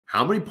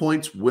How many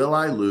points will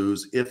I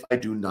lose if I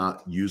do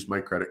not use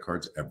my credit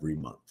cards every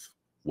month?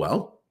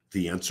 Well,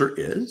 the answer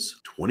is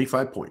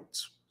 25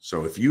 points.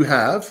 So if you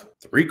have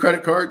 3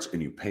 credit cards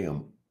and you pay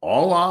them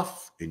all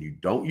off and you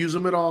don't use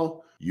them at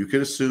all, you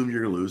can assume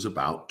you're going to lose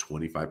about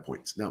 25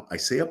 points. Now, I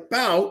say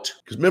about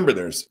because remember,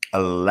 there's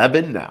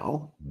 11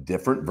 now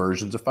different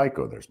versions of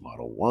FICO. There's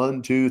model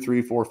 1, 2,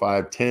 3, 4,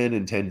 5, 10,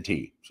 and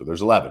 10T. So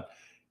there's 11.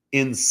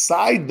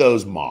 Inside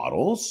those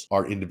models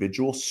are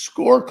individual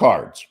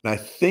scorecards. And I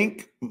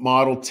think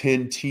model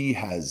 10T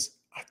has,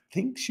 I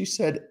think she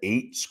said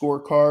 8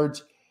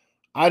 scorecards.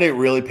 I didn't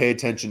really pay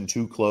attention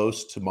too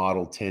close to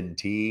model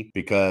 10T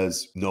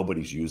because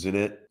nobody's using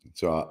it.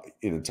 So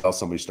until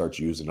somebody starts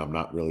using it, I'm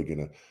not really going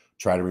to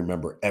try to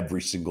remember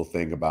every single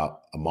thing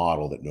about a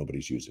model that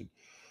nobody's using.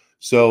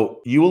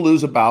 So you will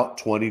lose about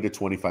 20 to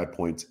 25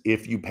 points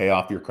if you pay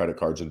off your credit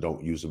cards and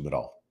don't use them at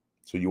all.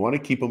 So you want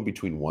to keep them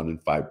between 1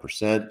 and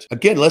 5%.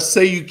 Again, let's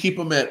say you keep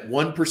them at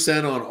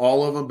 1% on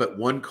all of them, but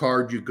one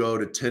card you go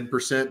to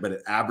 10%, but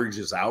it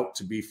averages out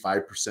to be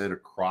 5%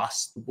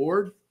 across the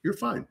board. You're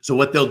fine. So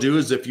what they'll do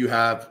is if you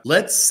have,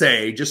 let's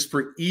say, just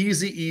for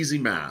easy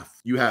math,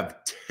 you have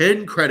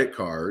 10 credit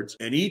cards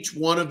and each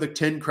one of the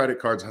 10 credit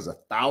cards has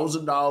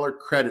 $1,000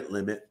 credit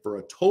limit for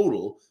a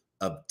total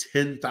of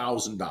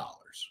 $10,000.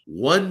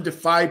 1 to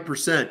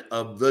 5%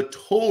 of the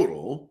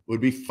total would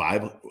be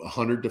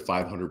 $100 to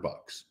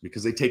 $500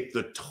 because they take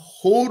the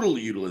total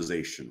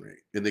utilization rate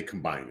and they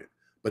combine it.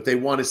 But they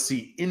want to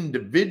see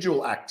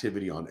individual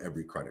activity on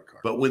every credit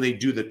card. But when they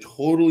do the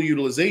total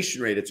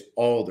utilization rate, it's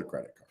all the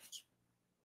credit cards.